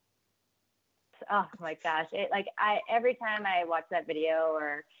Oh my gosh. Every time I watch that video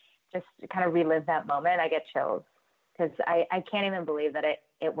or just kind of relive that moment, I get chills because I can't even believe that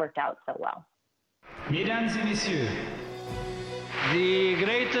it worked out so well. Mesdames et messieurs, the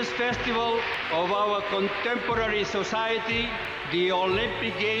greatest festival of our contemporary society, the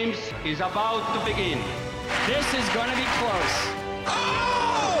Olympic Games, is about to begin. This is going to be close.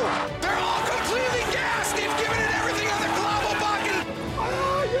 Oh! They're all completely gassed! They've given it everything on the global bucket!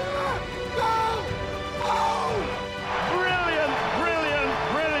 Oh, yeah! Go! Oh! Brilliant, brilliant,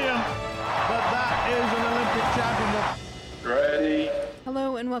 brilliant! But that is an Olympic championship. Ready?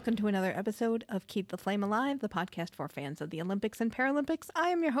 Hello and welcome to another episode of Keep the Flame Alive, the podcast for fans of the Olympics and Paralympics. I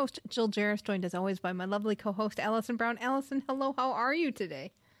am your host, Jill Jarris, joined as always by my lovely co-host, Allison Brown. Allison, hello, how are you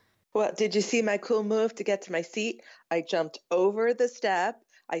today? Well, did you see my cool move to get to my seat? I jumped over the step,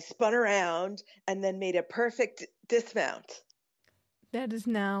 I spun around, and then made a perfect dismount. That is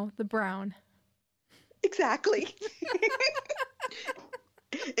now the Brown. Exactly.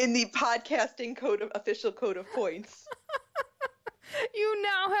 In the podcasting official code of points. You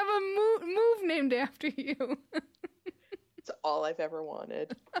now have a move named after you. It's all I've ever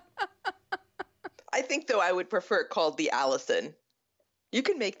wanted. I think, though, I would prefer it called the Allison. You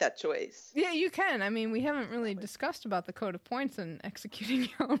can make that choice. Yeah, you can. I mean, we haven't really discussed about the code of points and executing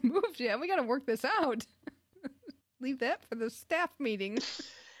your own moves yet. We got to work this out. Leave that for the staff meeting.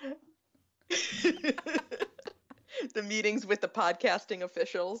 The meetings with the podcasting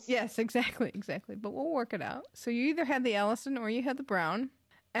officials. Yes, exactly. But we'll work it out. So you either had the Allison or you had the Brown,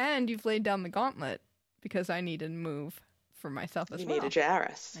 and you've laid down the gauntlet because I need a move for myself as well. You need a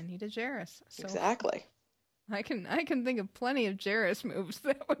Jarris. I need a Jarris. So exactly. I can think of plenty of Jarris moves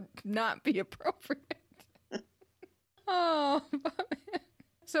that would not be appropriate. Oh,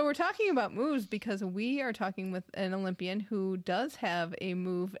 so we're talking about moves because we are talking with an Olympian who does have a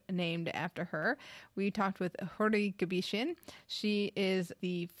move named after her. We talked with Houry Gebeshian. She is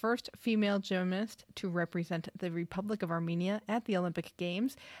the first female gymnast to represent the Republic of Armenia at the Olympic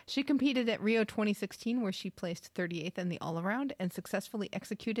Games. She competed at Rio 2016, where she placed 38th in the all-around and successfully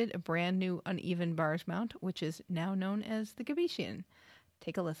executed a brand new uneven bars mount, which is now known as the Gebeshian.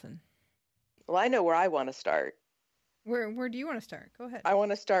 Take a listen. Well, I know where I want to start. Where do you want to start? Go ahead. I want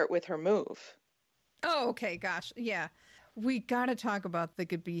to start with her move. Oh, okay. Gosh. Yeah. We got to talk about the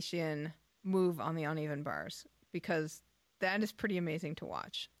Gebeshian move on the uneven bars because that is pretty amazing to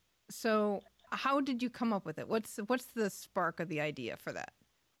watch. So how did you come up with it? What's the spark of the idea for that?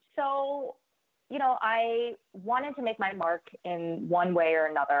 So, I wanted to make my mark in one way or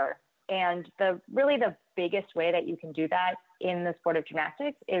another. And the biggest way that you can do that in the sport of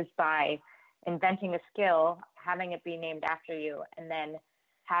gymnastics is by inventing a skill, having it be named after you, and then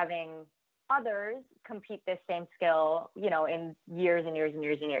having others compete this same skill, in years and years and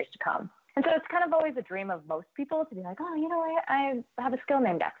years and years to come. And so it's kind of always a dream of most people to be like, oh, I have a skill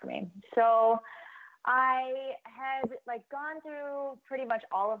named after me. So I had gone through pretty much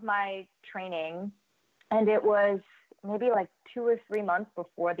all of my training, and it was maybe 2 or 3 months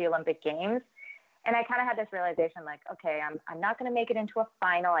before the Olympic Games. And I kind of had this realization, okay, I'm not going to make it into a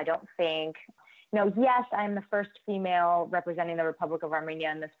final, I don't think. Yes, I'm the first female representing the Republic of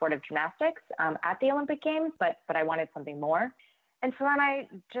Armenia in the sport of gymnastics at the Olympic Games, but I wanted something more. And so then I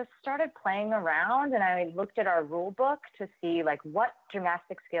just started playing around, and I looked at our rule book to see what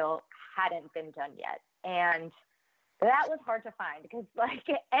gymnastic skill hadn't been done yet. And that was hard to find because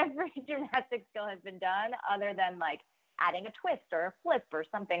every gymnastic skill has been done other than adding a twist or a flip or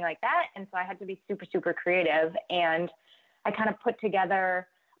something like that. And so I had to be super, super creative. And I kind of put together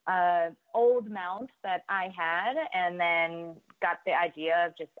an old mount that I had and then got the idea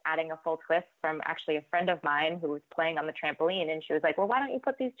of just adding a full twist from actually a friend of mine who was playing on the trampoline. And she was like, well, why don't you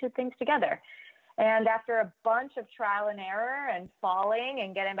put these two things together? And after a bunch of trial and error and falling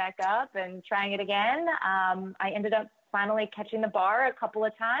and getting back up and trying it again, I ended up finally catching the bar a couple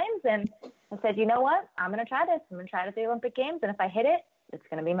of times, and I said, you know what? I'm going to try this. I'm going to try it at the Olympic Games, and if I hit it, it's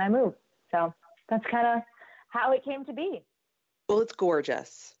going to be my move. So that's kind of how it came to be. Well, it's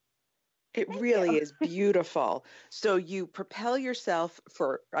gorgeous. It Thank really you. is beautiful. So you propel yourself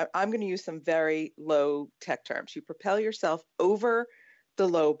I'm going to use some very low tech terms. You propel yourself over the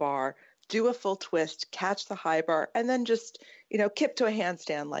low bar, do a full twist, catch the high bar, and then just, kip to a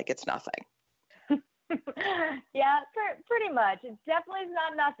handstand like it's nothing. Yeah, pretty much. It definitely is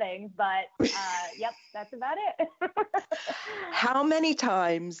not nothing, but yep, that's about it. How many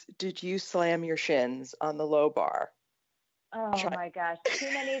times did you slam your shins on the low bar? Oh my gosh, too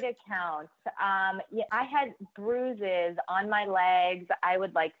many to count. Yeah, I had bruises on my legs. I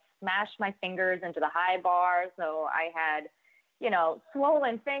would smash my fingers into the high bar. So I had,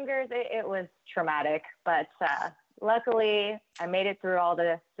 swollen fingers. It was traumatic, but luckily I made it through all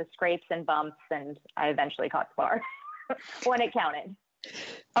the scrapes and bumps, and I eventually caught the bar when it counted.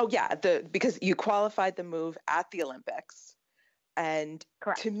 Oh yeah, because you qualified the move at the Olympics, and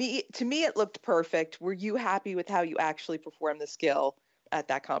Correct. to me it looked perfect. Were you happy with how you actually performed the skill at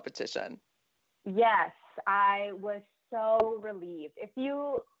that competition? Yes, I was so relieved. If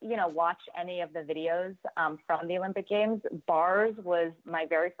you watch any of the videos from the Olympic Games, bars was my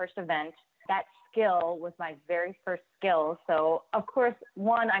very first event. That skill was my very first skill. So of course,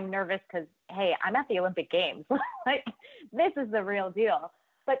 one, I'm nervous because, hey, I'm at the Olympic Games. Like, this is the real deal.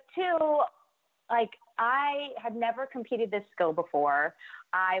 But two, like, I had never competed this skill before.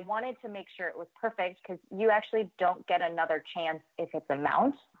 I wanted to make sure it was perfect because you actually don't get another chance if it's a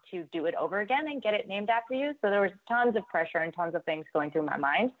mount to do it over again and get it named after you. So there was tons of pressure and tons of things going through my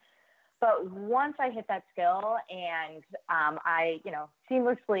mind. But once I hit that skill and I,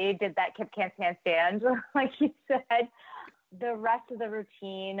 seamlessly did that kip can't stand, like you said, the rest of the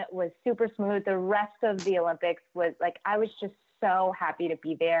routine was super smooth. The rest of the Olympics was like, I was just so happy to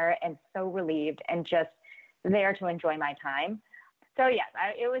be there and so relieved and just there to enjoy my time. So yes,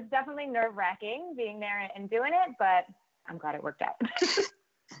 it was definitely nerve-wracking being there and doing it, but I'm glad it worked out.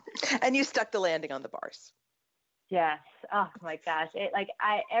 And you stuck the landing on the bars. Yes. Oh my gosh.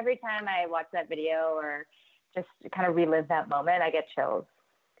 Every time I watch that video or just kind of relive that moment, I get chills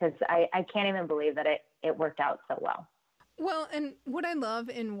because I can't even believe that it worked out so well. Well, and what I love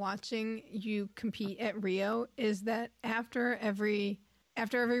in watching you compete at Rio is that after every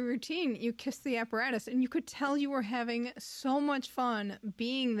routine, you kiss the apparatus, and you could tell you were having so much fun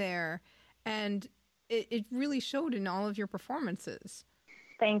being there, and it really showed in all of your performances.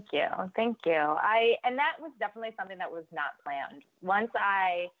 Thank you. And that was definitely something that was not planned. Once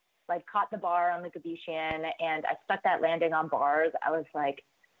I caught the bar on the Gebeshian and I stuck that landing on bars, I was like,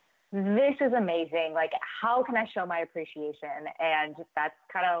 this is amazing. Like, how can I show my appreciation? And that's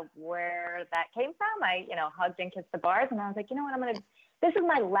kind of where that came from. I, hugged and kissed the bars, and I was like, you know what, this is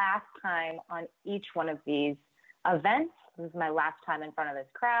my last time on each one of these events. This is my last time in front of this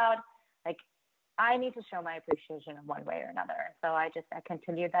crowd. Like, I need to show my appreciation in one way or another. So I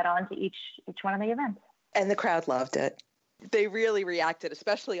continued that on to each one of the events. And the crowd loved it. They really reacted,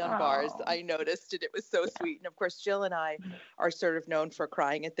 especially on bars. I noticed it. It was so sweet. And of course, Jill and I are sort of known for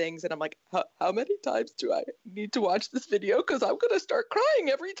crying at things. And I'm like, how many times do I need to watch this video? Because I'm going to start crying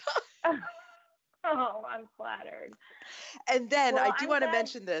every time. Oh, I'm flattered. And then I do want to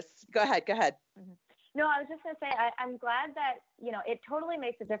mention this. Go ahead. Mm-hmm. No, I was just going to say, I'm glad that, it totally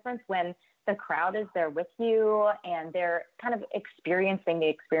makes a difference when the crowd is there with you and they're kind of experiencing the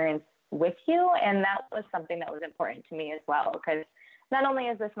experience with you. And that was something that was important to me as well, because not only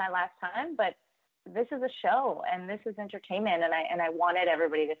is this my last time, but this is a show and this is entertainment. And I wanted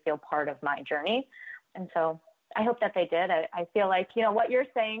everybody to feel part of my journey. And so I hope that they did. I feel like, what you're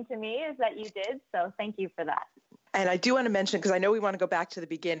saying to me is that you did. So thank you for that. And I do want to mention, because I know we want to go back to the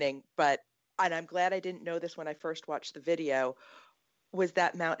beginning, and I'm glad I didn't know this when I first watched the video, was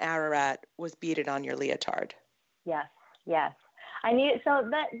that Mount Ararat was beaded on your leotard. Yes. So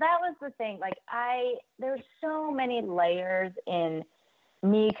that was the thing. There's so many layers in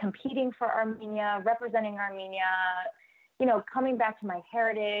me competing for Armenia, representing Armenia, coming back to my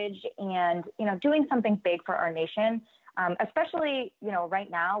heritage and, doing something big for our nation. Especially, right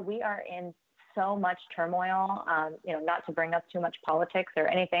now we are in so much turmoil, not to bring up too much politics or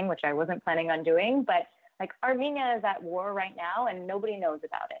anything, which I wasn't planning on doing, but Armenia is at war right now and nobody knows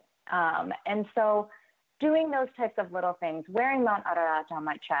about it. And so doing those types of little things, wearing Mount Ararat on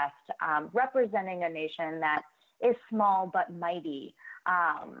my chest, representing a nation that is small but mighty,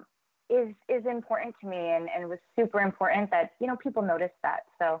 is important to me and was super important that, people noticed that.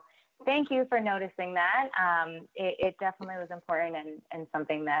 So thank you for noticing that. It definitely was important and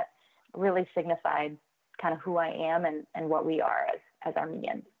something that really signified kind of who I am and what we are as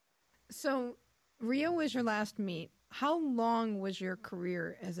Armenians. So Rio was your last meet. How long was your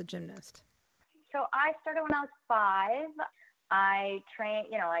career as a gymnast? So I started when I was 5. I trained,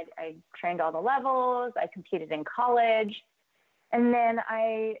 I trained all the levels. I competed in college. And then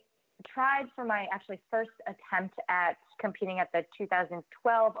I tried for my first attempt at competing at the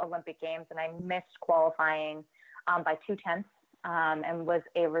 2012 Olympic Games, and I missed qualifying by 0.2 and was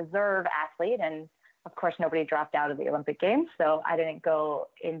a reserve athlete. And of course, nobody dropped out of the Olympic Games, so I didn't go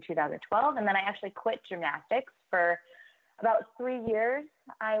in 2012. And then I actually quit gymnastics for about 3 years.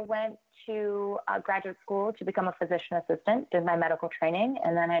 I went to graduate school to become a physician assistant, did my medical training,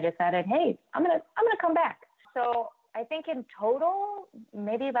 and then I decided, hey, I'm gonna come back. So I think in total,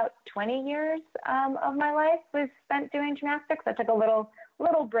 maybe about 20 years of my life was spent doing gymnastics. I took a little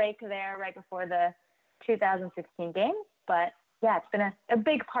break there right before the 2016 games. But yeah, it's been a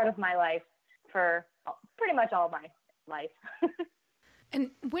big part of my life for pretty much all my life.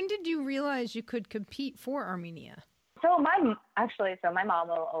 And when did you realize you could compete for Armenia? So my mom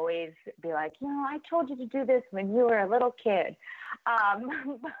will always be like, I told you to do this when you were a little kid.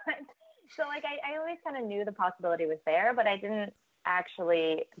 So like I always kind of knew the possibility was there, but I didn't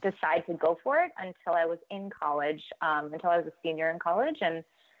actually decide to go for it until I was in college, until I was a senior in college. And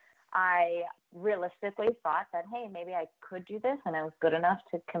I realistically thought that, hey, maybe I could do this and I was good enough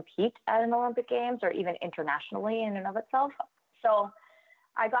to compete at an Olympic Games or even internationally in and of itself. So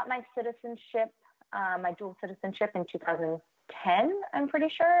I got my citizenship, my dual citizenship in 2010, I'm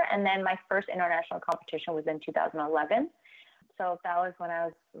pretty sure. And then my first international competition was in 2011. So that was when I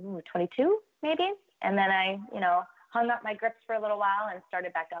was 22, maybe. And then I, hung up my grips for a little while and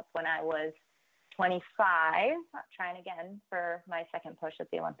started back up when I was 25, trying again for my second push at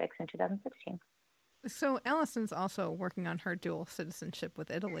the Olympics in 2016. So Allison's also working on her dual citizenship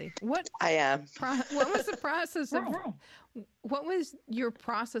with Italy. I am. What was the process of? What was your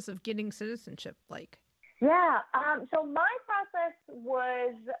process of getting citizenship like? Yeah. So my process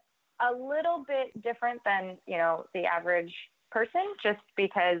was a little bit different than the average person, just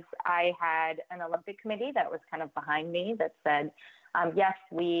because I had an Olympic committee that was kind of behind me that said, yes,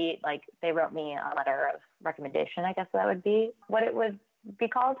 they wrote me a letter of recommendation, I guess that would be what it would be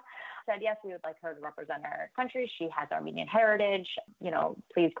called. Said, yes, we would like her to represent our country. She has Armenian heritage,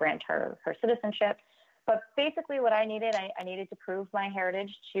 please grant her citizenship. But basically what I needed to prove my heritage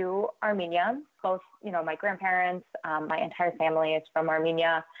to Armenia. Both, my grandparents, my entire family is from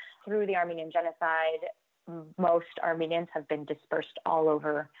Armenia. Through the Armenian genocide, most Armenians have been dispersed all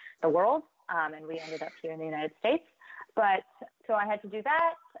over the world, and we ended up here in the United States. But so I had to do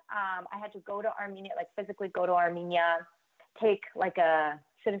that. I had to go to Armenia, physically go to Armenia, take a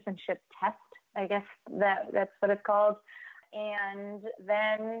citizenship test, I guess that's what it's called. And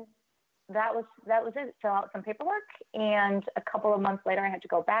then that was it. Fill out some paperwork, and a couple of months later, I had to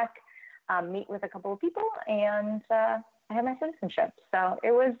go back, meet with a couple of people, and I had my citizenship. So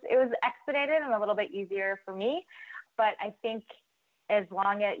it was expedited and a little bit easier for me. But I think as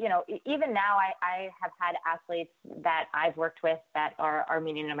long as, even now I have had athletes that I've worked with that are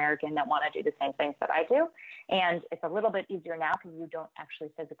Armenian American that want to do the same things that I do. And it's a little bit easier now because you don't actually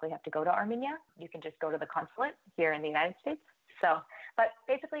physically have to go to Armenia. You can just go to the consulate here in the United States. So, but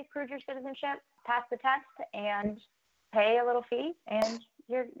basically prove your citizenship, pass the test, and pay a little fee, and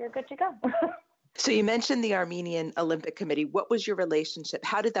you're good to go. So you mentioned the Armenian Olympic Committee. What was your relationship?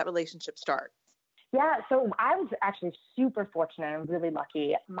 How did that relationship start? Yeah, so I was actually super fortunate and really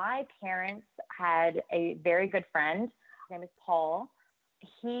lucky. My parents had a very good friend. His name is Paul.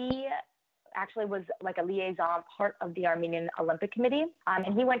 He actually was like a liaison part of the Armenian Olympic Committee.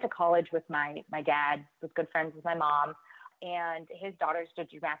 And he went to college with my dad, was good friends with my mom. And his daughters did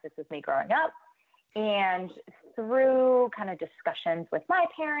gymnastics with me growing up. And through kind of discussions with my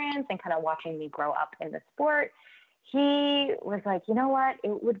parents and kind of watching me grow up in the sport, he was like, you know what,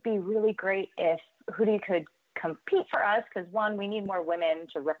 it would be really great if Houry could compete for us because, one, we need more women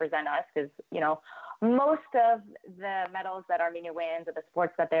to represent us because, most of the medals that Armenia wins or the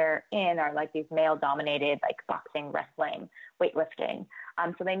sports that they're in are like these male-dominated, like boxing, wrestling, weightlifting.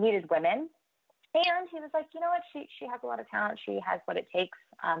 So they needed women. And he was like, you know what, she has a lot of talent. She has what it takes.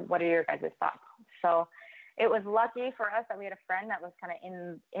 What are your guys' thoughts? So it was lucky for us that we had a friend that was kind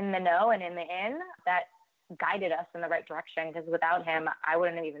of in the know and in the in that guided us in the right direction, because without him, I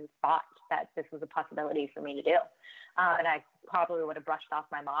wouldn't have even thought that this was a possibility for me to do. And I probably would have brushed off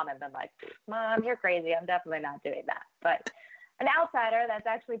my mom and been like, Mom, you're crazy. I'm definitely not doing that. But an outsider that's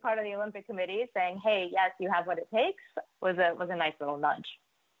actually part of the Olympic Committee saying, hey, yes, you have what it takes was a nice little nudge.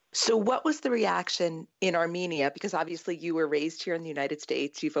 So what was the reaction in Armenia? Because obviously you were raised here in the United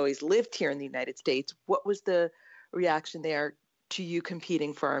States. You've always lived here in the United States. What was the reaction there to you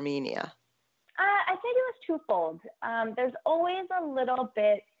competing for Armenia? I think it was twofold. There's always a little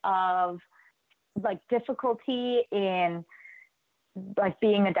bit of difficulty in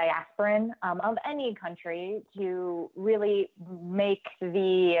being a diasporan of any country to really make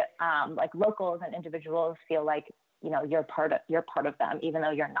the locals and individuals feel like you're part of them, even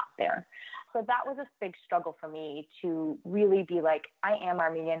though you're not there. So that was a big struggle for me to really be like, I am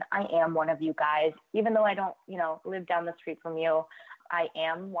Armenian. I am one of you guys, even though I don't live down the street from you. I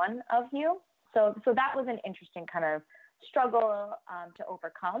am one of you. So that was an interesting kind of struggle to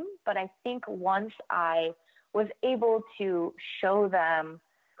overcome. But I think once I was able to show them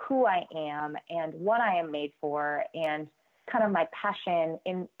who I am and what I am made for, and kind of my passion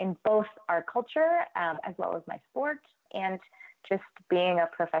in both our culture as well as my sport, and just being a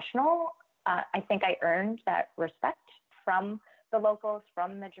professional. I think I earned that respect from the locals,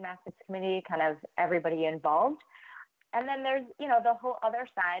 from the gymnastics committee, kind of everybody involved. And then there's, the whole other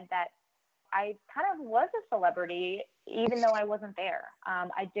side that I kind of was a celebrity, even though I wasn't there.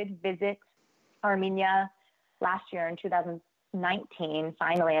 I did visit Armenia last year in 2019.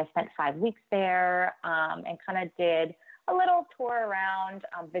 Finally, I spent 5 weeks there and kind of did a little tour around,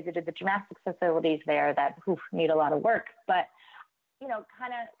 visited the gymnastics facilities there that need a lot of work, but,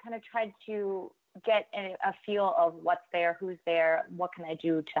 kind of tried to get a feel of what's there, who's there, what can I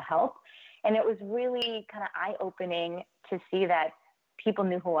do to help. And it was really kind of eye-opening to see that people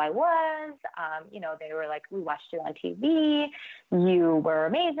knew who I was. They were like, we watched you on TV. You were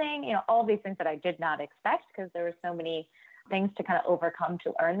amazing. All these things that I did not expect, because there were so many things to kind of overcome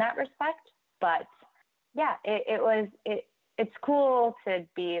to earn that respect. But yeah, it's cool to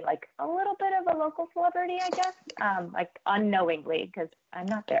be like a little bit of a local celebrity, I guess, like unknowingly, because I'm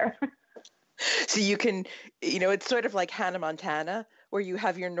not there. So you can, it's sort of like Hannah Montana, where you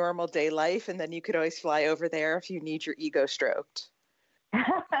have your normal day life, and then you could always fly over there if you need your ego stroked.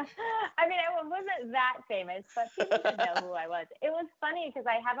 I mean, I wasn't that famous, but people did know who I was. It was funny because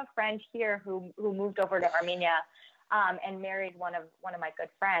I have a friend here who moved over to Armenia and married one of my good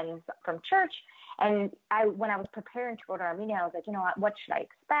friends from church. And when I was preparing to go to Armenia, I was like, what should I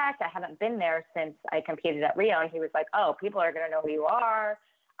expect? I haven't been there since I competed at Rio. And he was like, oh, people are going to know who you are.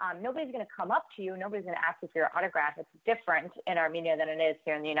 Nobody's going to come up to you. Nobody's going to ask you for your autograph. It's different in Armenia than it is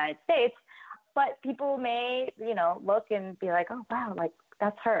here in the United States. But people may, look and be like, oh, wow, like,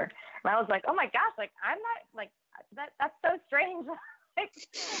 that's her. And I was like, oh, my gosh, like, I'm not, like, that's so strange. Like,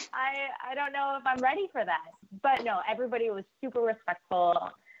 I don't know if I'm ready for that. But, no, everybody was super respectful.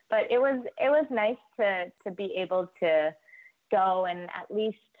 But it was nice to be able to go and at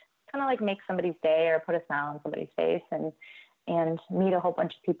least kind of, like, make somebody's day or put a smile on somebody's face and meet a whole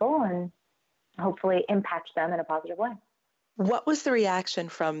bunch of people and hopefully impact them in a positive way. What was the reaction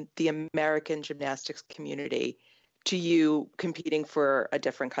from the American gymnastics community to you competing for a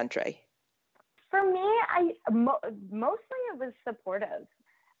different country? For me, mostly it was supportive.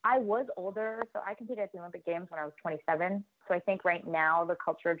 I was older, so I competed at the Olympic Games when I was 27. So I think right now the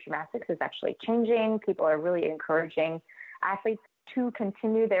culture of gymnastics is actually changing. People are really encouraging athletes to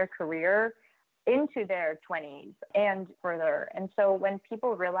continue their career into their 20s and further. And so when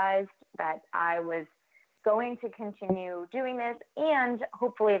people realized that I was going to continue doing this and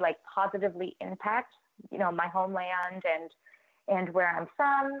hopefully like positively impact, my homeland and where I'm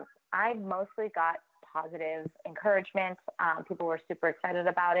from, I mostly got positive encouragement. People were super excited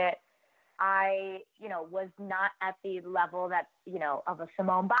about it. I, was not at the level that, of a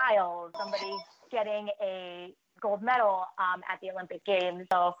Simone Biles, somebody getting a gold medal at the Olympic Games.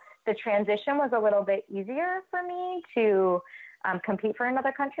 So the transition was a little bit easier for me to compete for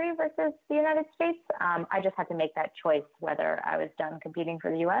another country versus the United States. I just had to make that choice whether I was done competing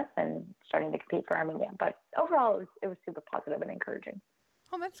for the U.S. and starting to compete for Armenia. But overall, it was super positive and encouraging.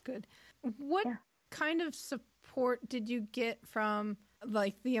 Oh, that's good. What kind of support did you get from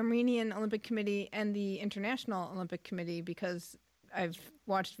like the Armenian Olympic Committee and the International Olympic Committee? Because I've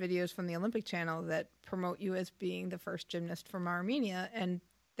watched videos from the Olympic Channel that promote you as being the first gymnast from Armenia, and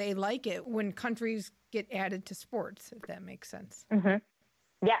they like it when countries get added to sports, if that makes sense. Mm-hmm.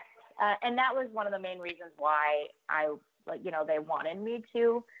 Yes. And that was one of the main reasons why they wanted me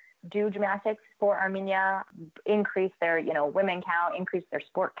to do gymnastics for Armenia, increase their, women count, increase their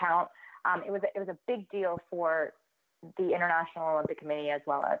sport count. It was a big deal for the International Olympic Committee as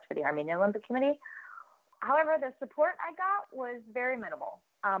well as for the Armenian Olympic Committee. However, the support I got was very minimal.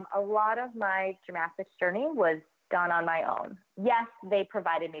 A lot of my gymnastics journey was done on my own. Yes, they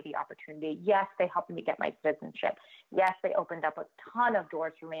provided me the opportunity. Yes, they helped me get my citizenship. Yes, they opened up a ton of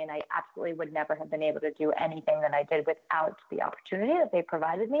doors for me, and I absolutely would never have been able to do anything that I did without the opportunity that they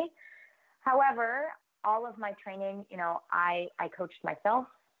provided me. However, all of my training, I coached myself.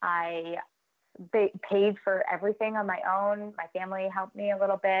 I paid for everything on my own. My family helped me a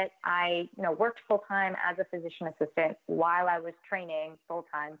little bit. I, worked full-time as a physician assistant while I was training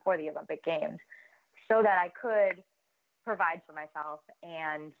full-time for the Olympic Games so that I could provide for myself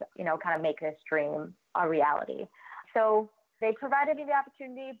and, kind of make this dream a reality. So they provided me the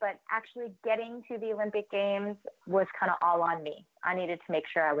opportunity, but actually getting to the Olympic Games was kind of all on me. I needed to make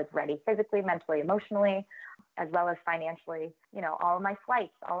sure I was ready physically, mentally, emotionally, as well as financially. All of my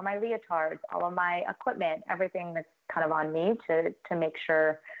flights, all of my leotards, all of my equipment, everything that's kind of on me to make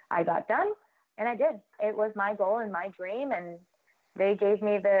sure I got done. And I did. It was my goal and my dream. And they gave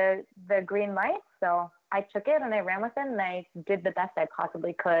me the green light. So I took it and I ran with it, and I did the best I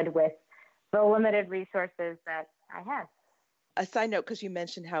possibly could with the limited resources that I had. A side note, because you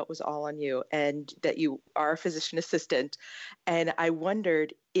mentioned how it was all on you and that you are a physician assistant. And I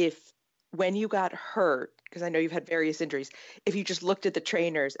wondered if when you got hurt, because I know you've had various injuries, if you just looked at the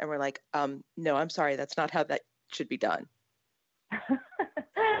trainers and were like, no, I'm sorry, that's not how that should be done.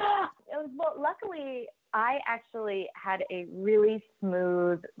 Well, luckily, I actually had a really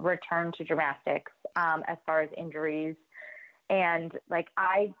smooth return to gymnastics as far as injuries. And like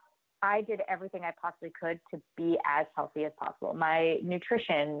I did everything I possibly could to be as healthy as possible. My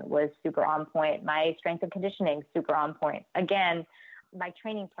nutrition was super on point. My strength and conditioning, super on point. Again, my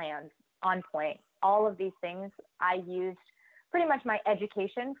training plans, on point. All of these things, I used pretty much my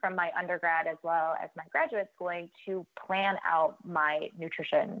education from my undergrad as well as my graduate schooling to plan out my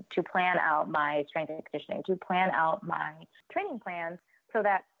nutrition, to plan out my strength and conditioning, to plan out my training plans so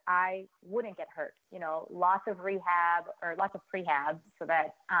that I wouldn't get hurt, lots of rehab or lots of prehab so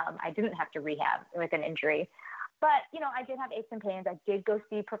that I didn't have to rehab with an injury. But, I did have aches and pains. I did go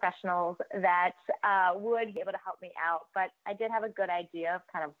see professionals that would be able to help me out. But I did have a good idea of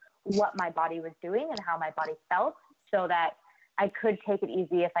kind of what my body was doing and how my body felt so that I could take it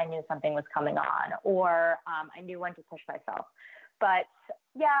easy if I knew something was coming on or I knew when to push myself. But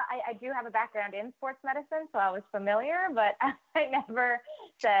yeah, I do have a background in sports medicine, so I was familiar, but I never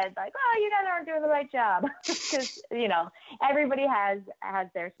said like, oh, you guys aren't doing the right job because, everybody has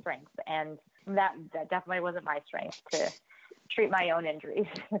their strengths, and that definitely wasn't my strength to treat my own injuries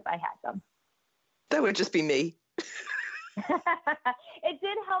if I had them. That would just be me. It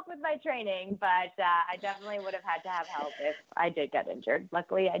did help with my training, but I definitely would have had to have help if I did get injured.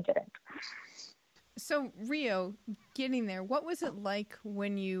 Luckily, I didn't. So, Rio, getting there, what was it like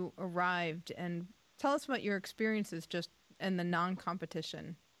when you arrived? And tell us about your experiences just in the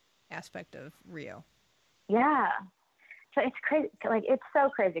non-competition aspect of Rio. Yeah. So it's crazy. Like, it's so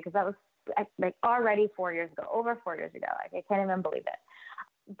crazy because that was like already 4 years ago, over 4 years ago. Like, I can't even believe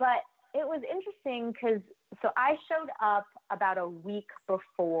it. But it was interesting because I showed up about a week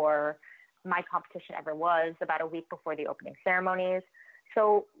before my competition ever was, about a week before the opening ceremonies.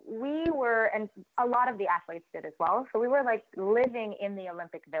 So we were, and a lot of the athletes did as well. So we were like living in the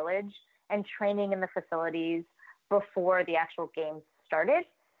Olympic Village and training in the facilities before the actual games started.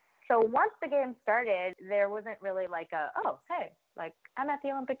 So once the games started, there wasn't really like oh, hey, like I'm at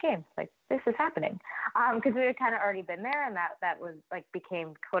the Olympic Games, like this is happening. Because we had kind of already been there, and that was like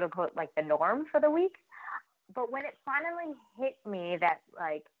became quote unquote like the norm for the week. But when it finally hit me that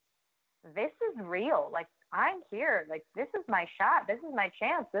like, this is real, like I'm here, like this is my shot, this is my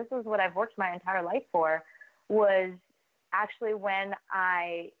chance, this is what I've worked my entire life for, was actually when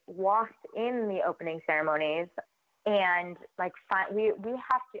I walked in the opening ceremonies. And like we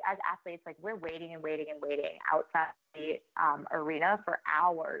have to, as athletes, like we're waiting and waiting and waiting outside the arena for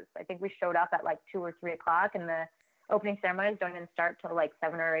hours. I think we showed up at like 2 or 3 o'clock, and the opening ceremonies don't even start till like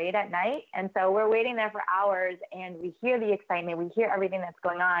 7 or 8 at night. And so we're waiting there for hours, and we hear the excitement, we hear everything that's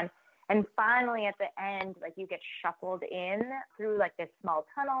going on. And finally at the end, like you get shuffled in through like this small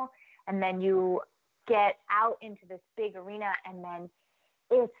tunnel, and then you get out into this big arena, and then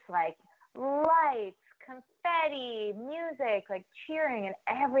it's like lights, confetti, music, like cheering and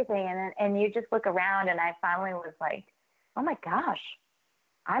everything. And you just look around, and I finally was like, oh my gosh,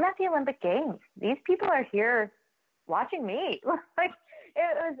 I'm at the Olympic Games. These people are here watching me. Like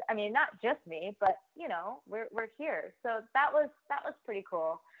it was, I mean, not just me, but we're here. So that was pretty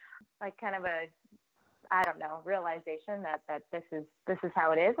cool. Like kind of a, I don't know, realization that this is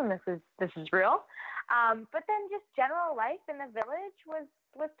how it is, and this is real. But then just general life in the village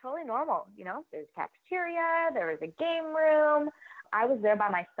was totally normal. There's cafeteria, there was a game room. I was there by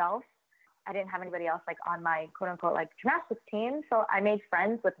myself. I didn't have anybody else like on my quote unquote like gymnastics team. So I made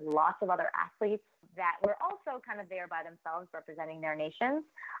friends with lots of other athletes that were also kind of there by themselves representing their nations.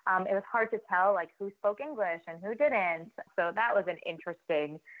 It was hard to tell like who spoke English and who didn't. So that was an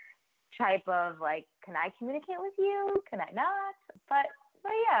interesting type of like, can I communicate with you? Can I not? But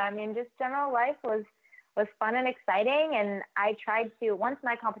yeah, I mean, just general life was fun and exciting. And I tried to, once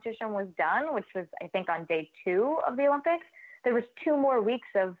my competition was done, which was I think on day 2 of the Olympics, there was 2 more weeks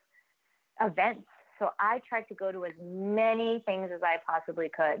of events. So I tried to go to as many things as I possibly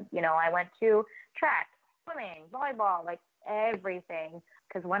could. I went to track, swimming, volleyball, like everything.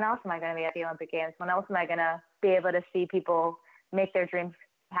 Because when else am I going to be at the Olympic Games? When else am I going to be able to see people make their dreams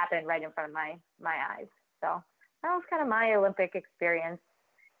happen right in front of my eyes? So that was kind of my Olympic experience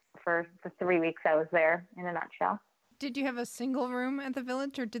for the 3 weeks I was there in a nutshell. Did you have a single room at the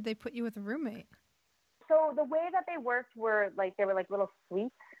village, or did they put you with a roommate? So the way that they worked were like, they were like little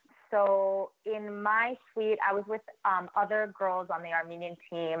suites. So in my suite, I was with other girls on the Armenian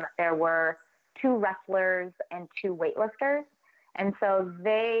team. There were 2 wrestlers and 2 weightlifters. And so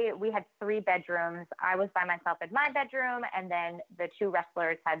we had 3 bedrooms. I was by myself in my bedroom, and then the 2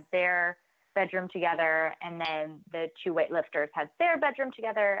 wrestlers had their bedroom together, and then the 2 weightlifters had their bedroom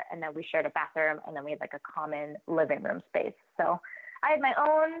together, and then we shared a bathroom, and then we had like a common living room space. So I had my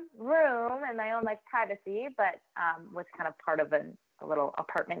own room and my own like privacy, but was kind of part of a little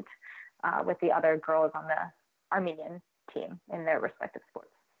apartment with the other girls on the Armenian team in their respective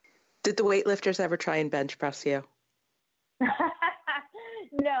sports. Did the weightlifters ever try and bench press you?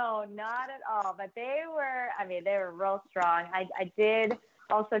 No, not at all. But they were real strong. I did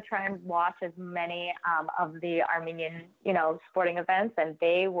also try and watch as many of the Armenian, sporting events, and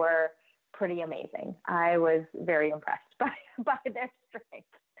they were pretty amazing. I was very impressed by their strength.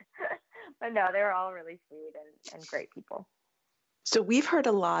 But no, they were all really sweet and great people. So we've heard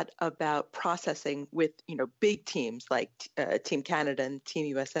a lot about processing with, big teams like Team Canada and Team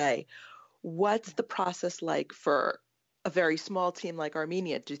USA. What's the process like for a very small team like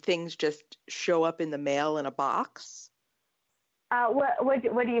Armenia? Do things just show up in the mail in a box? What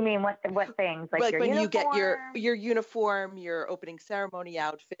do you mean? What things? Like your when uniform? You get your uniform, your opening ceremony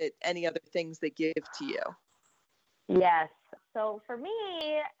outfit, any other things they give to you? Yes. So for me,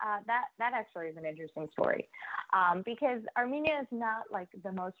 that actually is an interesting story, because Armenia is not like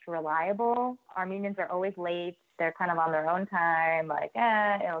the most reliable. Armenians are always late. They're kind of on their own time. Like,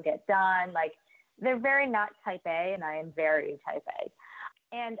 it'll get done. Like, they're very not type A, and I am very type A.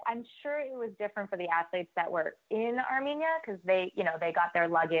 And I'm sure it was different for the athletes that were in Armenia, because they got their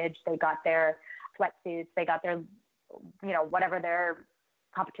luggage, they got their sweatsuits, they got their, whatever their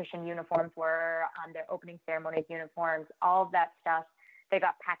competition uniforms were, their opening ceremonies uniforms, all of that stuff. They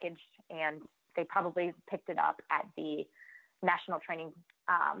got packaged, and they probably picked it up at the national training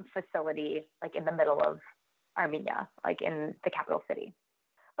facility, like in the middle of Armenia, like in the capital city.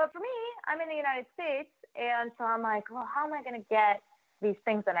 But for me, I'm in the United States, and so I'm like, well, how am I going to get these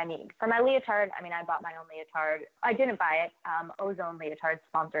things that I need? For my leotard, I bought my own leotard. I didn't buy it. Ozone Leotard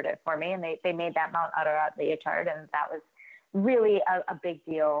sponsored it for me, and they made that Mount Ararat leotard, and that was really a big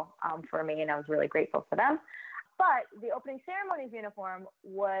deal for me, and I was really grateful for them. But the opening ceremonies uniform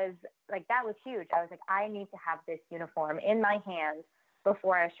was like, that was huge. I was like, I need to have this uniform in my hands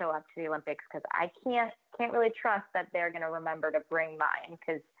before I show up to the Olympics, because I can't really trust that they're going to remember to bring mine,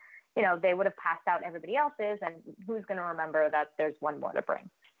 because they would have passed out everybody else's, and who's going to remember that there's one more to bring?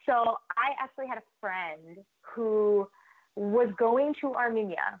 So I actually had a friend who was going to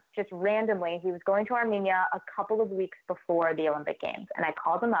Armenia just randomly. He was going to Armenia a couple of weeks before the Olympic Games. And I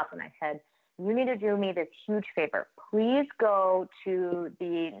called him up and I said, you need to do me this huge favor. Please go to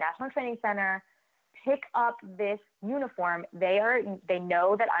the National Training Center, pick up this uniform. They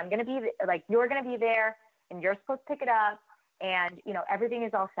know that I'm going to be, like, you're going to be there, and you're supposed to pick it up. And, everything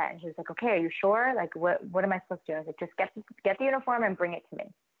is all set. And he was like, okay, are you sure? Like, what am I supposed to do? I was like, just get the uniform and bring it to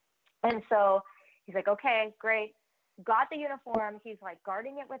me. And so he's like, okay, great. Got the uniform. He's like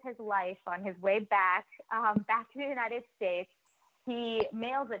guarding it with his life on his way back to the United States. He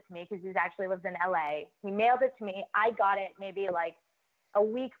mails it to me, because he actually lives in LA. He mailed it to me. I got it maybe like a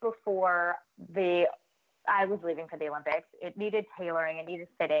week before I was leaving for the Olympics. It needed tailoring. It needed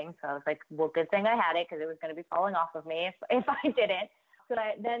fitting. So I was like, well, good thing I had it, because it was going to be falling off of me if I didn't. So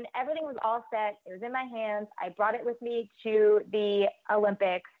then everything was all set. It was in my hands. I brought it with me to the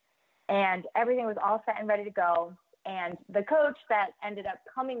Olympics, and everything was all set and ready to go. And the coach that ended up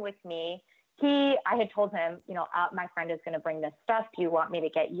coming with me, I had told him, my friend is going to bring this stuff. Do you want me to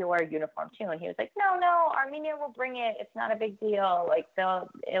get your uniform too? And he was like, no, Armenia will bring it. It's not a big deal. Like,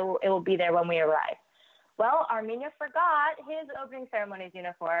 it will be there when we arrive. Well, Armenia forgot his opening ceremonies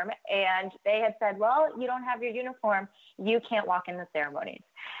uniform, and they had said, well, you don't have your uniform. You can't walk in the ceremonies.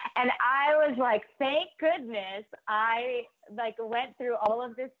 And I was like, thank goodness I went through all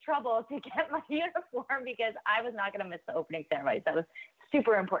of this trouble to get my uniform, because I was not going to miss the opening ceremonies. That was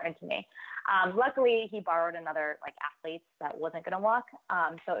super important to me. Luckily, he borrowed another athlete that wasn't going to walk.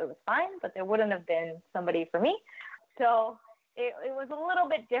 So it was fine, but there wouldn't have been somebody for me. So it was a little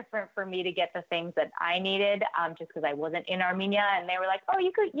bit different for me to get the things that I needed, just because I wasn't in Armenia, and they were like, oh,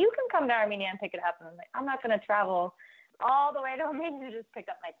 you can come to Armenia and pick it up. And I'm like, I'm not going to travel all the way to Armenia to just pick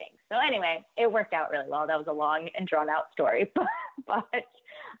up my things. So anyway, it worked out really well. That was a long and drawn out story, but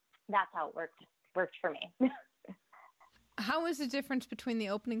that's how it worked for me. How is the difference between the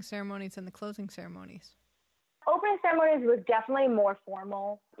opening ceremonies and the closing ceremonies? Opening ceremonies was definitely more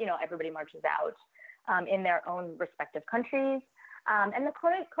formal. Everybody marches out in their own respective countries. And the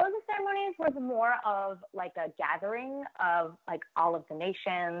closing ceremonies was more of like a gathering of like all of the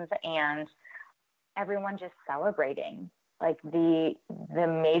nations and everyone just celebrating like the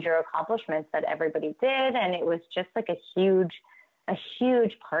major accomplishments that everybody did. And it was just like a huge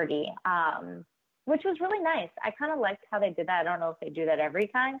party, which was really nice. I kind of liked how they did that. I don't know if they do that every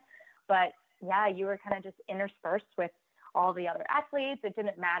time, but yeah, you were kind of just interspersed with all the other athletes. It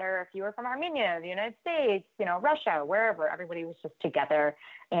didn't matter if you were from Armenia, the United States, Russia, wherever. Everybody was just together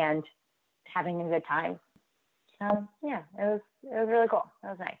and having a good time. So yeah, it was really cool. It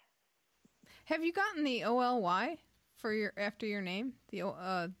was nice. Have you gotten the OLY for after your name?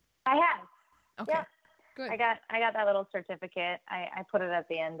 I have. Okay. Yeah. Good. I got that little certificate. I put it at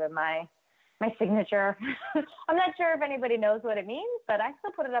the end of my signature. I'm not sure if anybody knows what it means, but I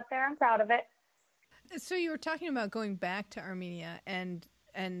still put it up there. I'm proud of it. So you were talking about going back to Armenia and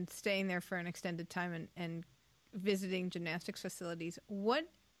staying there for an extended time and visiting gymnastics facilities.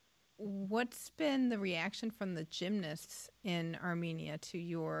 What's been the reaction from the gymnasts in Armenia to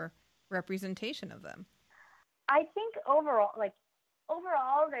your representation of them? I think overall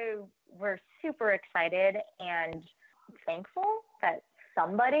they were super excited and thankful that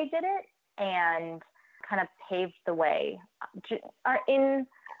somebody did it and kind of paved the way. In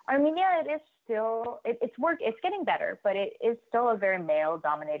Armenia, it is still, it's getting better, but it is still a very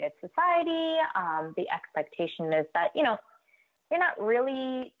male-dominated society. The expectation is that, you're not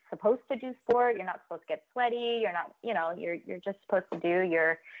really supposed to do sport. You're not supposed to get sweaty. You're not, you're just supposed to do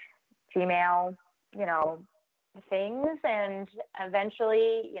your female, things and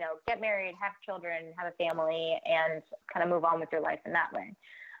eventually, get married, have children, have a family, and kind of move on with your life in that way.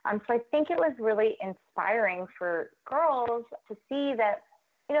 So I think it was really inspiring for girls to see that,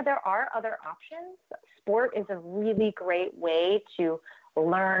 there are other options. Sport is a really great way to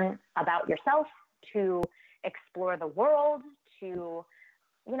learn about yourself, to explore the world, to,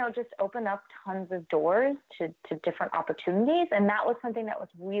 just open up tons of doors to different opportunities. And that was something that was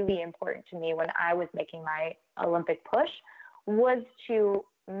really important to me when I was making my Olympic push, was to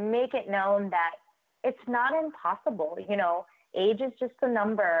make it known that it's not impossible. Age is just a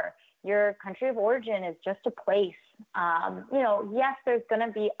number. Your country of origin is just a place. Yes, there's going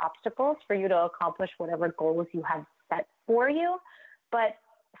to be obstacles for you to accomplish whatever goals you have set for you, but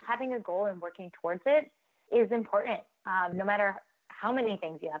having a goal and working towards it is important, no matter how many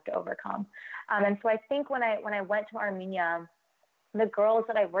things you have to overcome. And so I think when I went to Armenia, the girls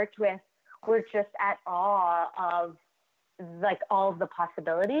that I worked with were just at awe of like all of the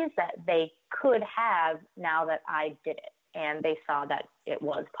possibilities that they could have now that I did it. And they saw that it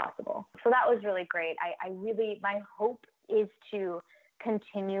was possible. So that was really great. My hope is to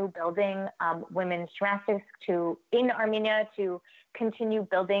continue building women's gymnastics in Armenia, to continue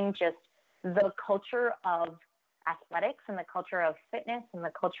building just the culture of athletics and the culture of fitness and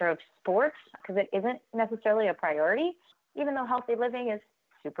the culture of sports, because it isn't necessarily a priority, even though healthy living is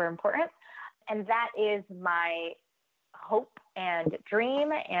super important. And that is my hope and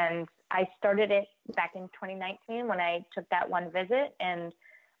dream. And I started it back in 2019 when I took that one visit, and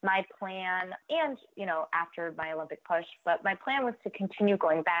my plan, and, after my Olympic push, but my plan was to continue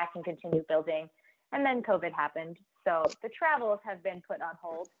going back and continue building. And then COVID happened. So the travels have been put on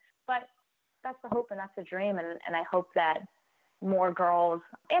hold, but that's the hope and that's the dream. And I hope that more girls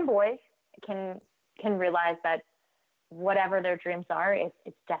and boys can realize that whatever their dreams are,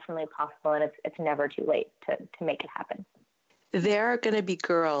 it's definitely possible, and it's never too late to make it happen. There are going to be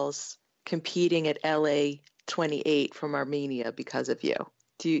girls competing at LA 28 from Armenia because of you.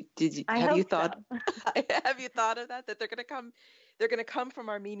 Have you thought of that they're going to come from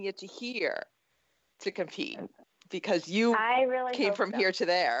Armenia to here to compete because you really came from here to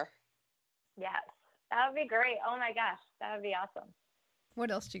there? Yes, that would be great. Oh my gosh, that would be awesome. What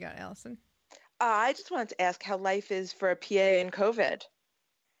else do you got, Allison? I just wanted to ask how life is for a PA in COVID.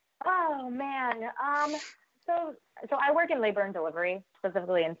 Oh man. So I work in labor and delivery,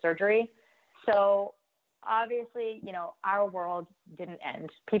 specifically in surgery. So obviously, our world didn't end.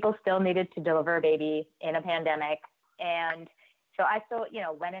 People still needed to deliver a baby in a pandemic. And so I still,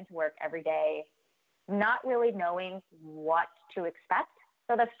 went into work every day, not really knowing what to expect.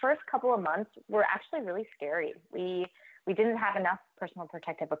 So the first couple of months were actually really scary. We didn't have enough personal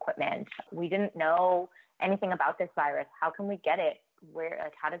protective equipment. We didn't know anything about this virus. How can we get it?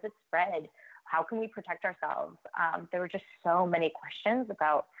 How does it spread? How can we protect ourselves? There were just so many questions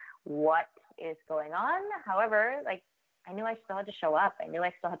about what is going on. However, I knew I still had to show up. I knew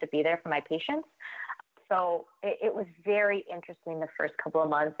I still had to be there for my patients. So it was very interesting the first couple of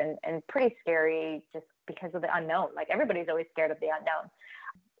months and pretty scary just because of the unknown. Everybody's always scared of the unknown.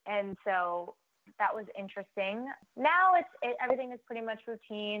 And so That was interesting. Now everything is pretty much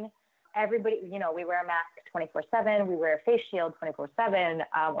routine. Everybody, we wear a mask 24/7. We wear a face shield 24/7,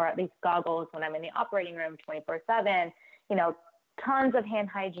 or at least goggles when I'm in the operating room 24/7. Tons of hand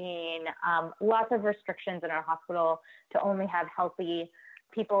hygiene, lots of restrictions in our hospital to only have healthy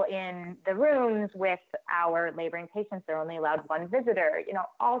people in the rooms with our laboring patients. They're only allowed one visitor,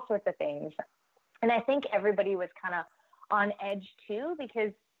 all sorts of things. And I think everybody was kind of on edge too,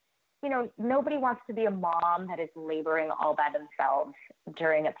 because, nobody wants to be a mom that is laboring all by themselves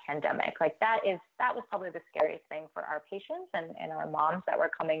during a pandemic. Like that was probably the scariest thing for our patients and our moms that were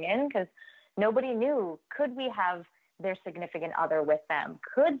coming in, because nobody knew, could we have their significant other with them?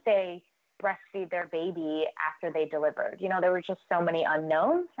 Could they breastfeed their baby after they delivered? There were just so many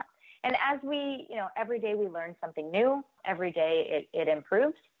unknowns. And as we, every day we learn something new, every day it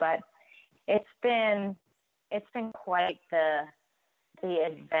improves, but it's been quite the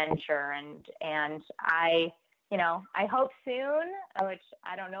adventure. And I hope soon, which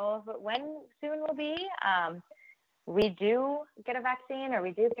I don't know when soon will be, we do get a vaccine or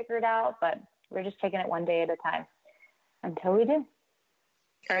we do figure it out, but we're just taking it one day at a time until we do.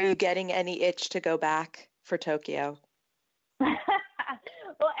 Are you getting any itch to go back for Tokyo?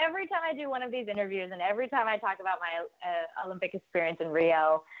 Well, every time I do one of these interviews and every time I talk about my Olympic experience in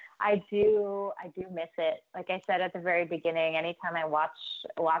Rio, I do miss it. Like I said at the very beginning, anytime I watch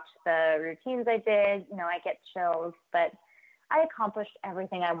the routines I did, I get chills, but I accomplished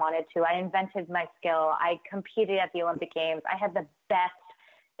everything I wanted to. I invented my skill. I competed at the Olympic Games. I had the best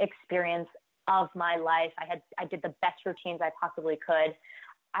experience of my life. I did the best routines I possibly could.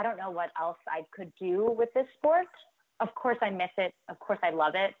 I don't know what else I could do with this sport. Of course I miss it. Of course I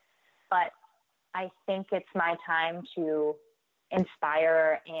love it. But I think it's my time to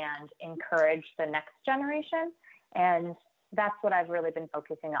inspire and encourage the next generation. And that's what I've really been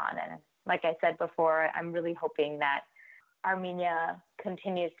focusing on. And like I said before, I'm really hoping that Armenia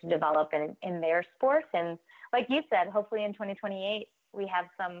continues to develop in their sports. And like you said, hopefully in 2028, we have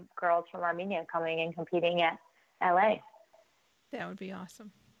some girls from Armenia coming and competing at LA. That would be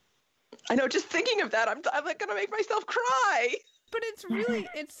awesome. I know, just thinking of that, I'm like going to make myself cry. But it's really,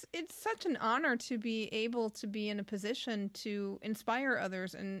 it's such an honor to be able to be in a position to inspire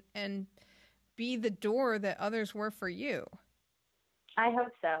others and be the door that others were for you. I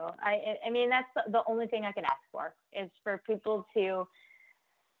hope so. I mean, that's the only thing I can ask for, is for people to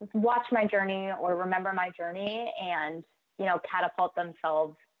watch my journey or remember my journey and, catapult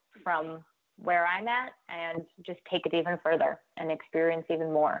themselves from where I'm at and just take it even further and experience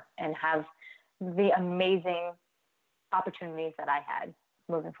even more and have the amazing opportunities that I had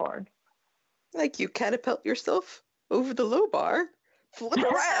moving forward. Like you catapult yourself over the low bar, flip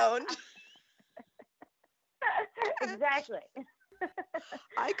around. Exactly.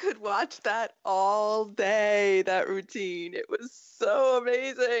 I could watch that all day, that routine. It was so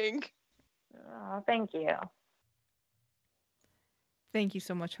amazing. Oh, thank you. Thank you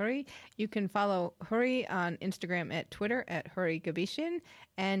so much, Houry. You can follow Houry on Instagram at Twitter at Houry Gebeshian,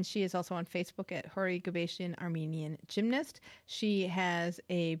 and she is also on Facebook at Houry Gebeshian Armenian Gymnast. She has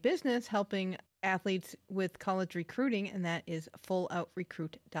a business helping athletes with college recruiting, and that is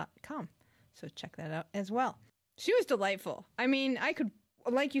fulloutrecruit.com. So check that out as well. She was delightful. I mean, I could,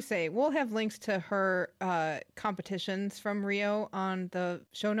 like you say, we'll have links to her competitions from Rio on the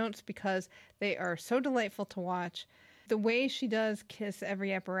show notes because they are so delightful to watch. The way she does kiss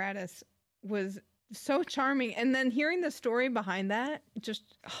every apparatus was so charming. And then hearing the story behind that, just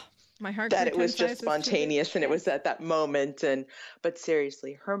my heart. That it was just spontaneous and it was at that moment. But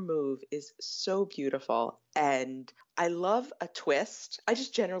seriously, her move is so beautiful. And I love a twist. I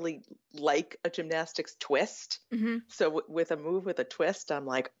just generally like a gymnastics twist. Mm-hmm. So with a move with a twist, I'm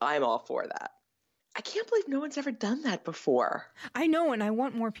like, I'm all for that. I can't believe no one's ever done that before. I know. And I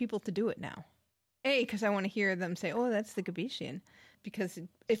want more people to do it now. Because I want to hear them say, oh, that's the Gebeshian. Because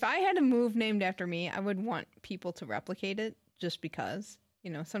if I had a move named after me, I would want people to replicate it just because.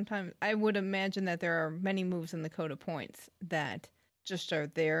 Sometimes I would imagine that there are many moves in the code of points that just are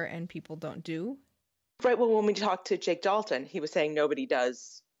there and people don't do. Right. Well, when we talked to Jake Dalton, he was saying nobody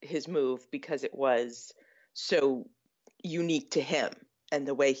does his move because it was so unique to him and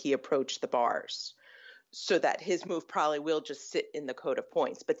the way he approached the bars. So that his move probably will just sit in the code of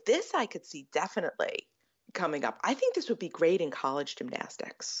points. But this I could see definitely coming up. I think this would be great in college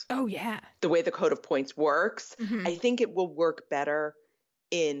gymnastics. Oh, yeah. The way the code of points works, mm-hmm. I think it will work better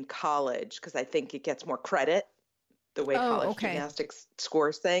in college because I think it gets more credit, the way college gymnastics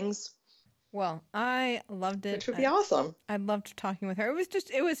scores things. Well, I loved it. Which would be awesome. I loved talking with her.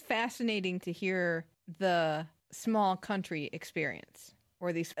 It was fascinating to hear the small country experience. or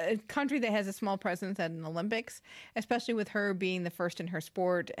a country that has a small presence at an Olympics, especially with her being the first in her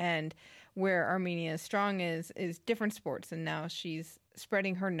sport, and where Armenia is strong is different sports. And now she's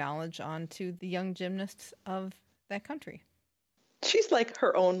spreading her knowledge onto the young gymnasts of that country. She's like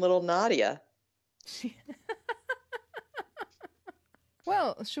her own little Nadia.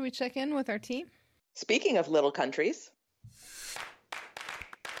 Well, should we check in with our team? Speaking of little countries,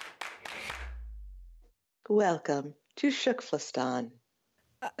 welcome to Shukflistan.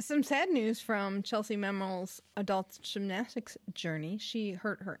 Some sad news from Chelsea Memmel's adult gymnastics journey. She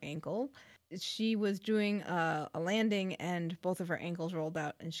hurt her ankle. She was doing a landing and both of her ankles rolled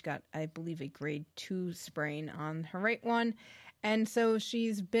out, and she got, I believe, a grade 2 sprain on her right one. And so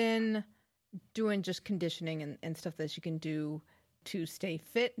she's been doing just conditioning and stuff that she can do to stay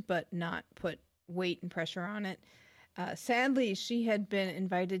fit but not put weight and pressure on it. Sadly, she had been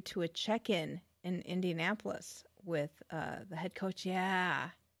invited to a check-in in Indianapolis with the head coach,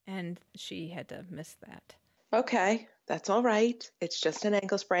 and she had to miss that. Okay, that's all right. It's just an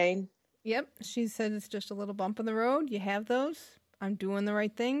ankle sprain. Yep, she said it's just a little bump in the road. You have those. I'm doing the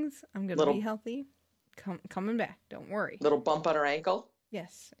right things. I'm going to be healthy. Coming back. Don't worry. Little bump on her ankle?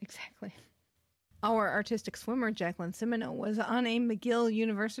 Yes, exactly. Our artistic swimmer, Jacqueline Simino, was on a McGill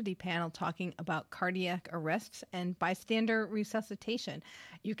University panel talking about cardiac arrests and bystander resuscitation.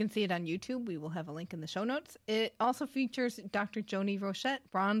 You can see it on YouTube. We will have a link in the show notes. It also features Dr. Joni Rochette,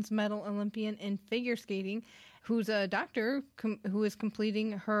 bronze medal Olympian in figure skating, who's a doctor who is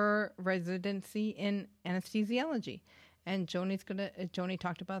completing her residency in anesthesiology. And Joni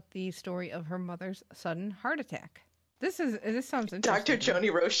talked about the story of her mother's sudden heart attack. This sounds interesting. Dr.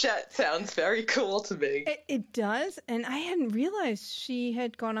 Joni Rochette sounds very cool to me. It does, and I hadn't realized she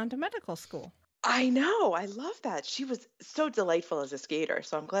had gone on to medical school. I know. I love that. She was so delightful as a skater,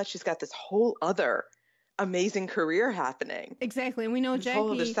 so I'm glad she's got this whole other amazing career happening. Exactly, and we know Jackie...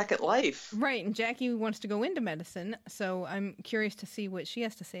 whole other second life. Right, and Jackie wants to go into medicine, so I'm curious to see what she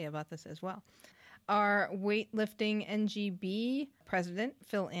has to say about this as well. Our weightlifting NGB president,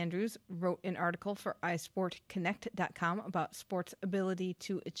 Phil Andrews, wrote an article for iSportConnect.com about sports' ability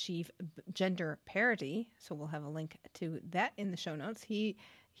to achieve gender parity. So we'll have a link to that in the show notes. He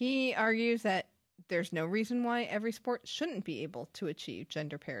argues that there's no reason why every sport shouldn't be able to achieve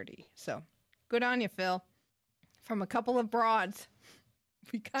gender parity. So good on you, Phil. From a couple of broads,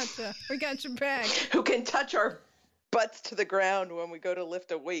 we got your back. Who can touch our butts to the ground when we go to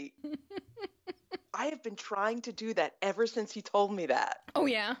lift a weight. I have been trying to do that ever since he told me that. Oh,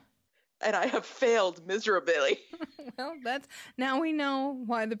 yeah? And I have failed miserably. Well, now we know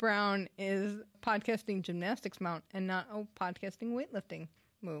why the Brown is podcasting gymnastics mount and not a podcasting weightlifting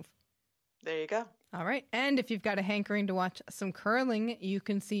move. There you go. All right. And if you've got a hankering to watch some curling, you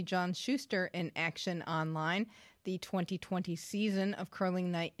can see John Schuster in action online. The 2020 season of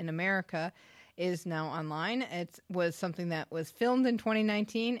Curling Night in America is now online. It was something that was filmed in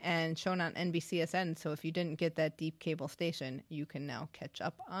 2019 and shown on NBCSN. So if you didn't get that deep cable station, you can now catch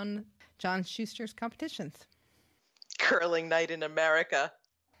up on John Schuster's competitions. Curling Night in America.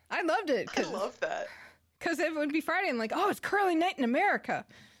 I loved it. I love that. Because it would be Friday and like, oh, it's Curling Night in America.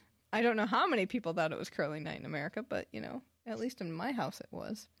 I don't know how many people thought it was Curling Night in America, but, at least in my house it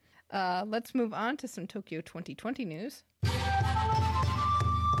was. Let's move on to some Tokyo 2020 news.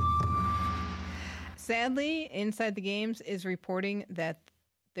 Sadly, Inside the Games is reporting that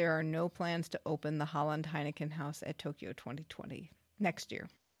there are no plans to open the Holland Heineken House at Tokyo 2020 next year.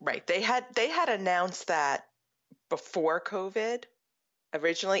 Right. They had announced that before COVID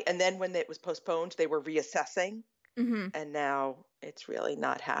originally, and then when it was postponed, they were reassessing, and now it's really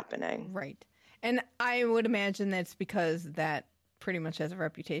not happening. Right. And I would imagine that's because that pretty much has a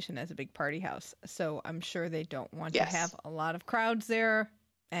reputation as a big party house. So I'm sure they don't want to have a lot of crowds there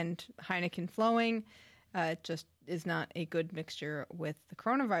and Heineken flowing. It just is not a good mixture with the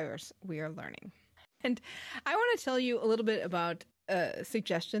coronavirus, we are learning. And I want to tell you a little bit about a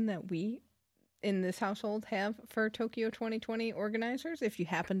suggestion that we in this household have for Tokyo 2020 organizers, if you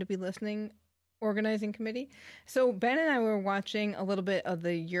happen to be listening, organizing committee. So Ben and I were watching a little bit of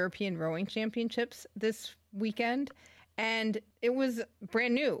the European Rowing Championships this weekend, and it was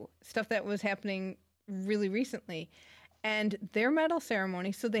brand new, stuff that was happening really recently. And their medal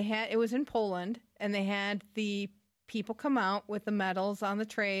ceremony, so it was in Poland, and they had the people come out with the medals on the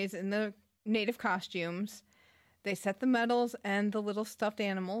trays in the native costumes. They set the medals and the little stuffed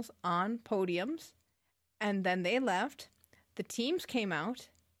animals on podiums, and then they left. The teams came out,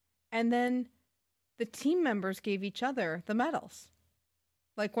 and then the team members gave each other the medals.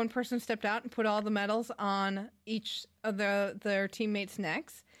 Like one person stepped out and put all the medals on each of their teammates'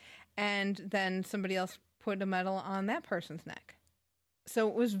 necks, and then somebody else put a medal on that person's neck. So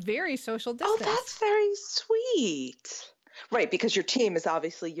it was very social Oh, distance. that's very sweet. Right, because your team is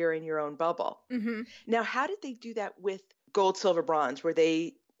obviously you're in your own bubble. Mm-hmm. Now, how did they do that with gold, silver, bronze? Were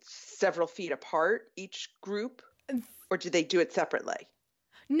they several feet apart, each group, or did they do it separately?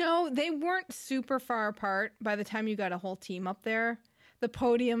 No, they weren't super far apart by the time you got a whole team up there. The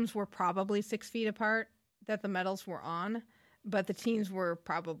podiums were probably 6 feet apart that the medals were on, but the teams were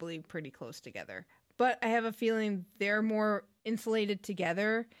probably pretty close together. But I have a feeling they're more insulated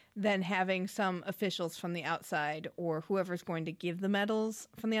together than having some officials from the outside or whoever's going to give the medals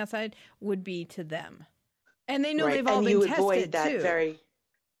from the outside would be to them. And they know Right. they've all And been you tested avoid that too.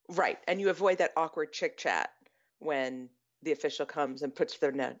 Right. And you avoid that awkward chit chat when the official comes and puts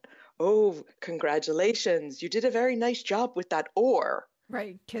their net. Oh, congratulations. You did a very nice job with that oar.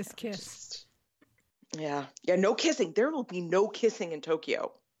 Right. Kiss, kiss. Yeah. Yeah. No kissing. There will be no kissing in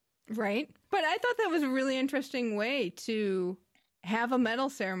Tokyo. Right. But I thought that was a really interesting way to have a medal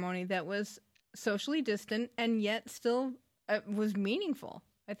ceremony that was socially distant and yet still was meaningful.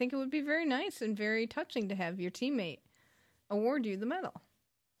 I think it would be very nice and very touching to have your teammate award you the medal.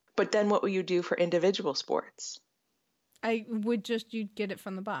 But then what will you do for individual sports? You'd get it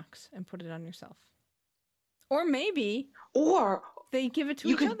from the box and put it on yourself. Or maybe Or they give it to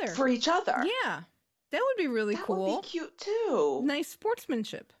each other. For each other. Yeah. That would be really cool. That would be cute too. Nice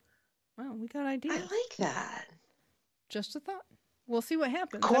sportsmanship. Wow, we got ideas. I like that. Just a thought. We'll see what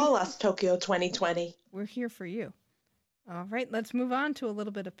happens. Call us, Tokyo 2020. We're here for you. All right, let's move on to a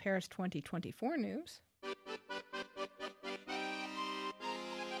little bit of Paris 2024 news.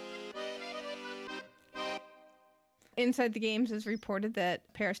 Inside the Games has reported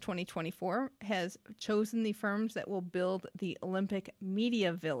that Paris 2024 has chosen the firms that will build the Olympic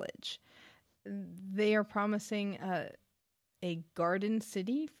Media Village. They are promising a garden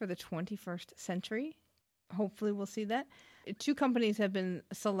city for the 21st century. Hopefully we'll see that. 2 companies have been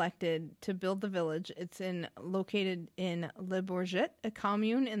selected to build the village. It's located in Le Bourget, a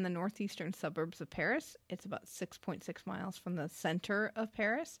commune in the northeastern suburbs of Paris. It's about 6.6 miles from the center of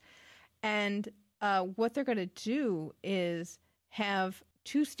Paris. And what they're going to do is have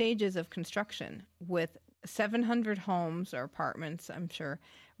 2 stages of construction with 700 homes or apartments, I'm sure,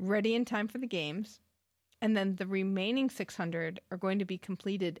 ready in time for the games. And then the remaining 600 are going to be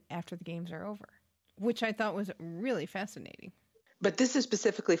completed after the games are over, which I thought was really fascinating. But this is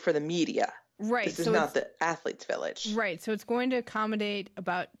specifically for the media. Right. This is not the athletes' village. Right. So it's going to accommodate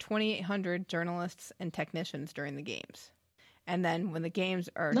about 2,800 journalists and technicians during the games. And then when the games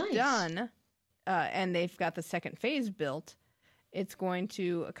are done and they've got the second phase built, it's going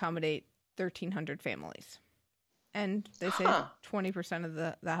to accommodate 1,300 families. And they say 20% of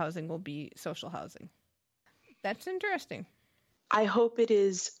the housing will be social housing. That's interesting. I hope it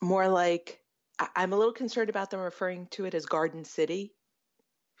is more like, I'm a little concerned about them referring to it as Garden City.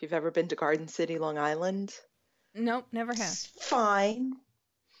 If you've ever been to Garden City, Long Island. Nope, never have. It's fine.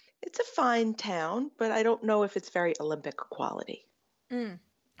 It's a fine town, but I don't know if it's very Olympic quality.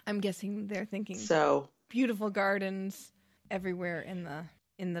 I'm guessing they're thinking beautiful gardens everywhere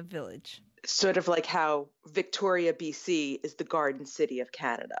in the village. Sort of like how Victoria, BC is the Garden City of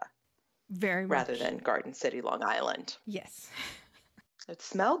Canada. Very much. Rather than Garden City, Long Island. Yes. It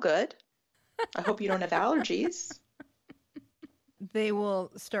smells good. I hope you don't have allergies. They will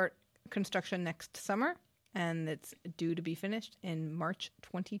start construction next summer, and it's due to be finished in March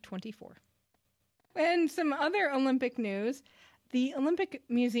 2024. And some other Olympic news. The Olympic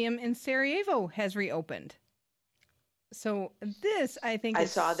Museum in Sarajevo has reopened. So this, I think, I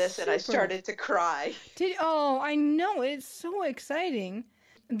saw this and I started to cry. I know. It's so exciting.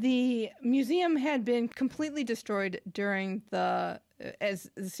 The museum had been completely destroyed during as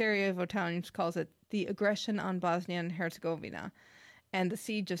the Sarajevo Times calls it, the aggression on Bosnia and Herzegovina and the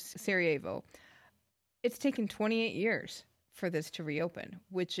siege of Sarajevo. It's taken 28 years for this to reopen,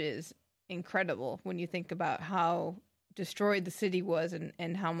 which is incredible when you think about how destroyed the city was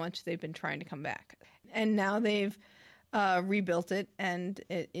and how much they've been trying to come back. And now they've rebuilt it, and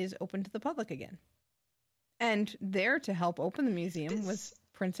it is open to the public again. And there to help open the museum was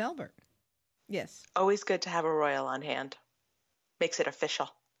Prince Albert. Yes. Always good to have a royal on hand. Makes it official.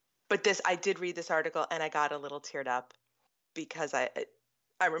 But I did read this article and I got a little teared up because I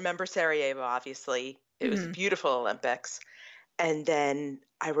remember Sarajevo, obviously. It was a beautiful Olympics. And then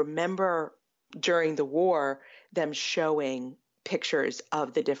I remember during the war them showing pictures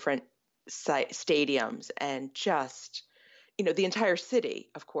of the different stadiums and just, the entire city,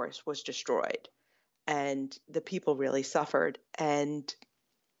 of course, was destroyed. And the people really suffered. And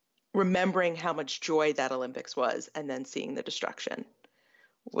remembering how much joy that Olympics was and then seeing the destruction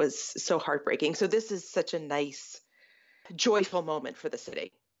was so heartbreaking. So this is such a nice joyful moment for the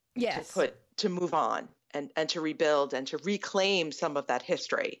city. Yes. To move on and to rebuild and to reclaim some of that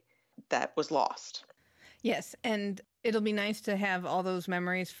history that was lost. Yes, and it'll be nice to have all those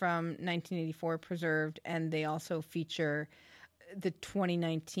memories from 1984 preserved, and they also feature the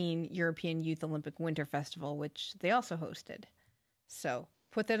 2019 European Youth Olympic Winter Festival, which they also hosted. So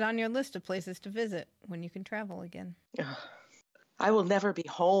put that on your list of places to visit when you can travel again. I will never be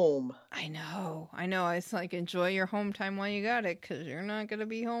home. I know. It's like, enjoy your home time while you got it, because you're not going to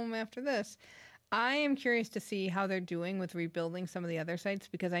be home after this. I am curious to see how they're doing with rebuilding some of the other sites,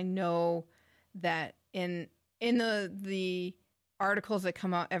 because I know that in the articles that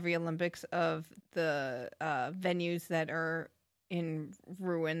come out every Olympics of the venues that are in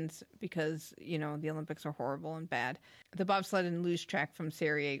ruins because, the Olympics are horrible and bad, the bobsled and luge track from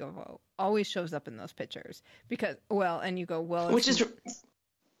Sarajevo always shows up in those pictures because, and you go,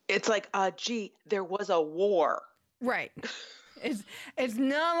 it's like, gee, there was a war. Right. It's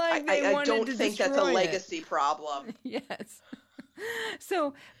not like they wanted to destroy it. I don't think that's a legacy problem. Yes.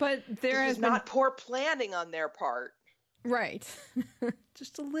 So, but there has been not poor planning on their part. Right.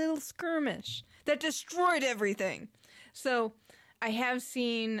 Just a little skirmish that destroyed everything. So I have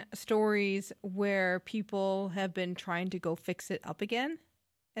seen stories where people have been trying to go fix it up again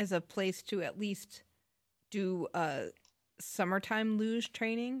as a place to at least do summertime luge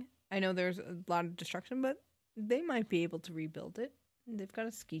training. I know there's a lot of destruction, but they might be able to rebuild it. They've got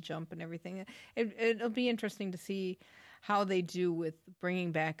a ski jump and everything. It'll be interesting to see how they do with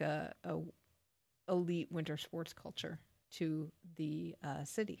bringing back a elite winter sports culture to the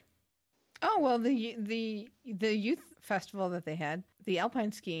city. Oh, well, the youth festival that they had, the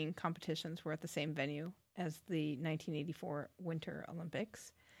alpine skiing competitions were at the same venue as the 1984 Winter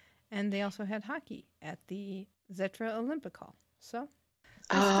Olympics. And they also had hockey at the Zetra Olympic Hall. So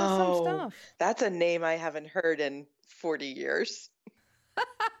there's still some stuff. That's a name I haven't heard in 40 years.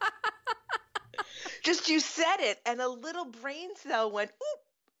 Just you said it, and a little brain cell went, oop,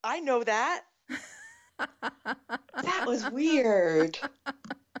 I know that. That was weird.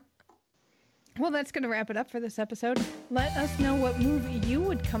 Well, that's going to wrap it up for this episode. Let us know what movie you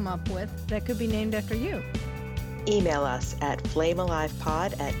would come up with that could be named after you. Email us at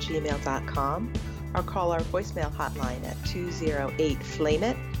flamealivepod@gmail.com or call our voicemail hotline at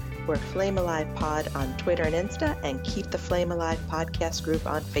 208-FLAME-IT. We're Flame Alive Pod on Twitter and Insta, and Keep the Flame Alive podcast group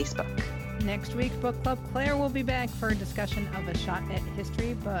on Facebook. Next week, Book Club Claire will be back for a discussion of A Shot at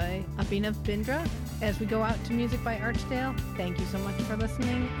History by Abhinav Bindra. As we go out to music by Archdale, thank you so much for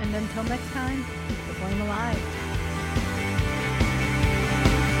listening, and until next time, keep the flame alive.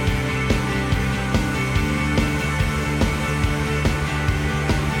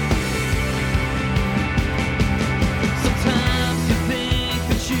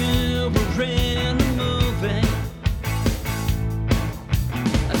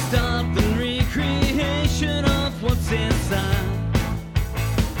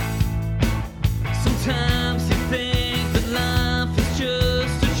 Sometimes you think that life is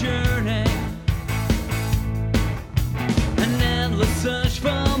just a journey, an endless search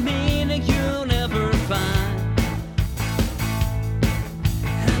for meaning you'll never find.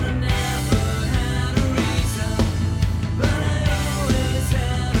 And I never had a reason, but I always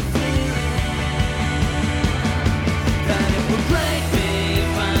had a feeling that it would break me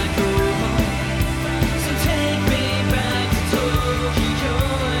if I go home. So take me back to Tokyo,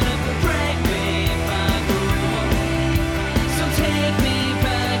 and it would break me. Take me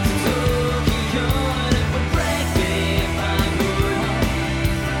back to Tokyo, and it would break me if I go home.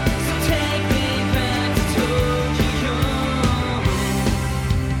 So take me back to Tokyo,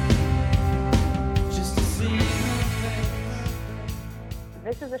 just to see my face.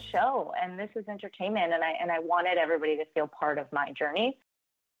 This is a show, and this is entertainment, and I wanted everybody to feel part of my journey.